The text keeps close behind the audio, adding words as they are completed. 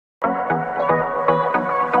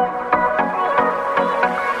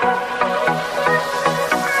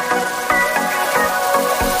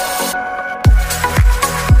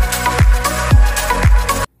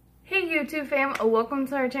welcome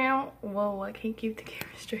to our channel. Whoa, I can't keep the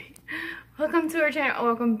camera straight. Welcome to our channel.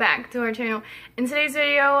 Welcome back to our channel. In today's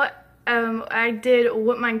video, I did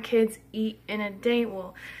what my kids eat in a day.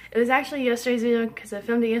 Well, it was actually yesterday's video because I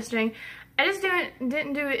filmed it yesterday. I just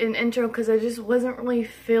didn't do an intro because I just wasn't really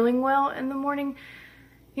feeling well in the morning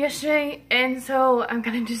yesterday, and so I'm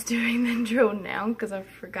kind of just doing the intro now because I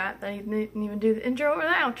forgot that I didn't even do the intro or the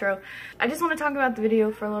outro. I just want to talk about the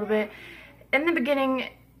video for a little bit. In the beginning,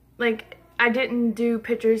 like, I didn't do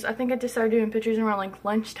pictures. I think I just started doing pictures around like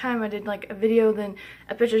lunchtime. I did like a video, then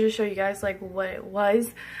a picture to show you guys like what it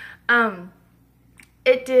was.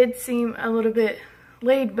 It did seem a little bit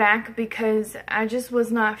laid back because I just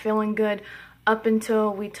was not feeling good up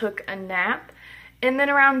until we took a nap. And then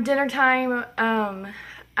around dinner time,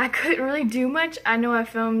 I couldn't really do much. I know I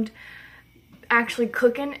filmed actually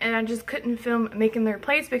cooking, and I just couldn't film making their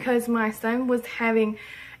plates because my son was having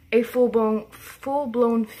a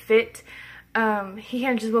full-blown fit. He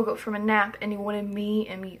had just woke up from a nap and he wanted me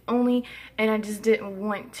and me only, and I just didn't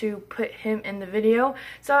want to put him in the video.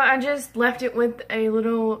 So I just left it with a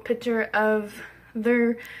little picture of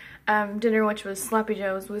their dinner, which was sloppy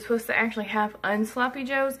joes. We were supposed to actually have unsloppy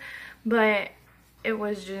joes, but it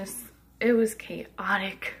was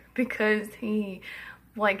chaotic because he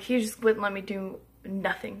just wouldn't let me do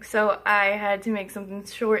nothing. So I had to make something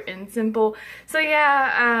short and simple. So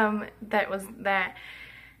yeah, that was that.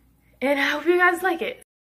 And I hope you guys like it.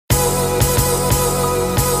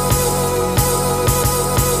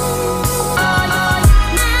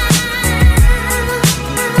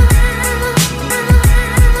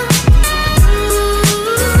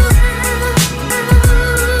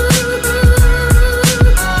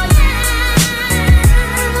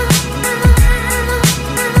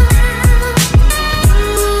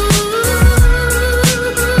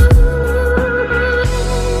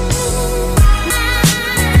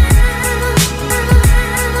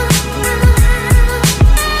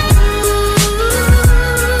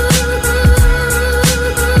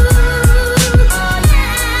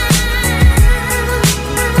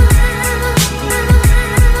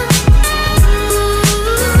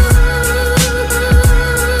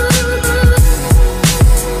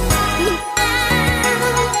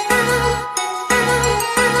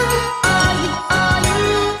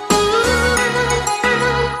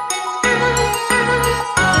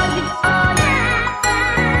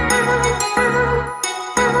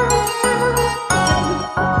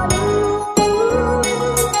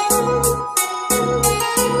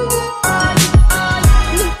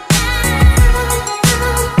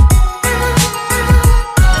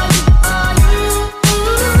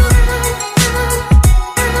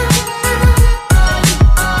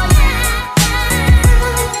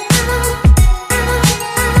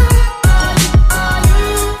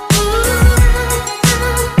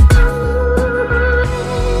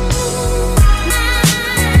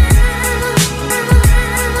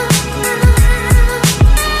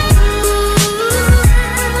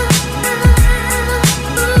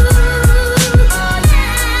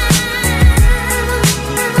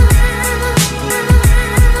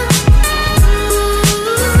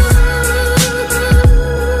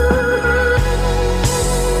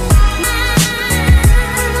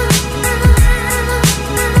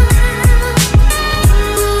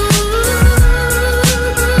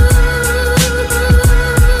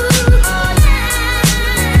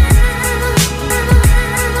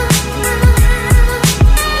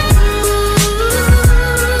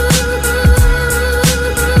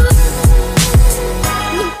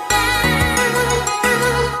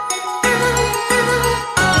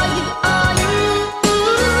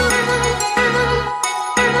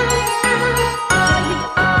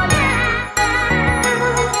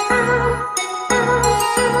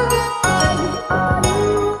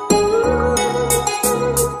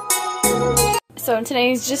 So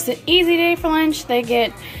today's just an easy day for lunch. They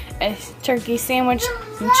get a turkey sandwich,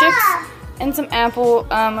 some chips, and some apple.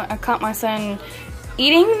 I caught my son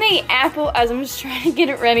eating the apple as I'm just trying to get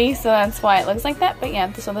it ready, so that's why it looks like that. But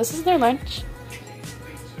yeah, so this is their lunch.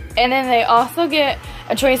 And then they also get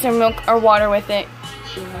a choice of milk or water with it.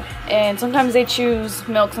 And sometimes they choose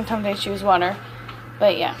milk, sometimes they choose water.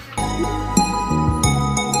 But yeah.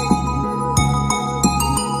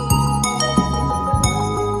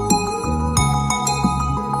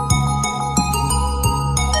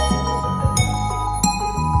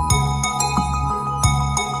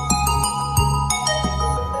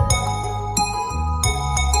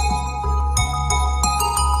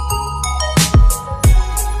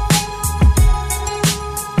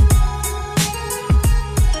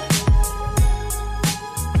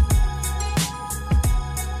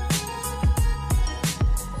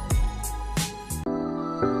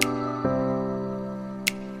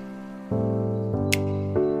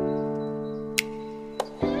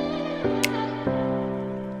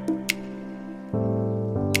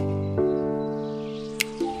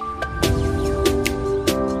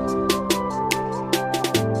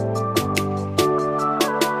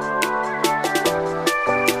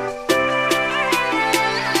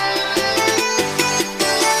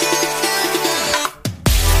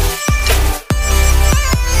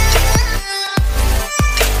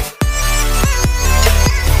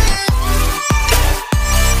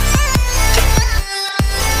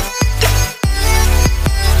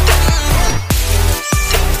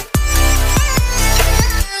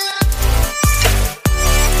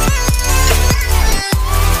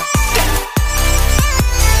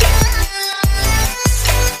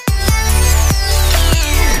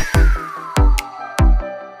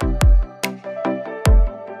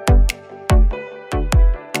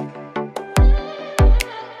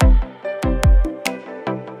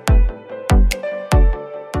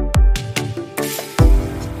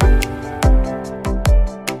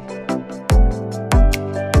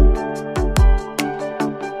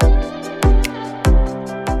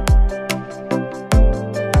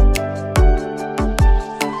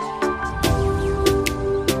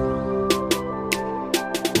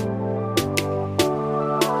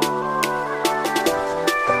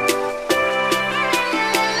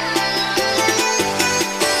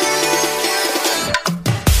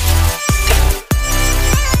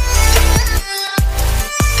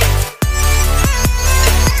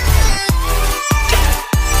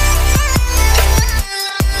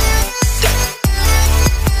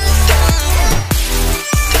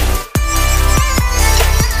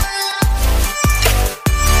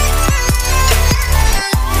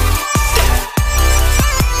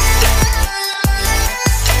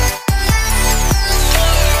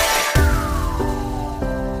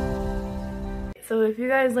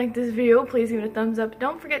 guys like this video, please give it a thumbs up.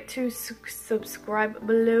 Don't forget to subscribe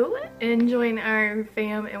below and join our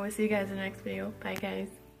fam, and we'll see you guys in the next video. Bye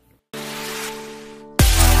guys.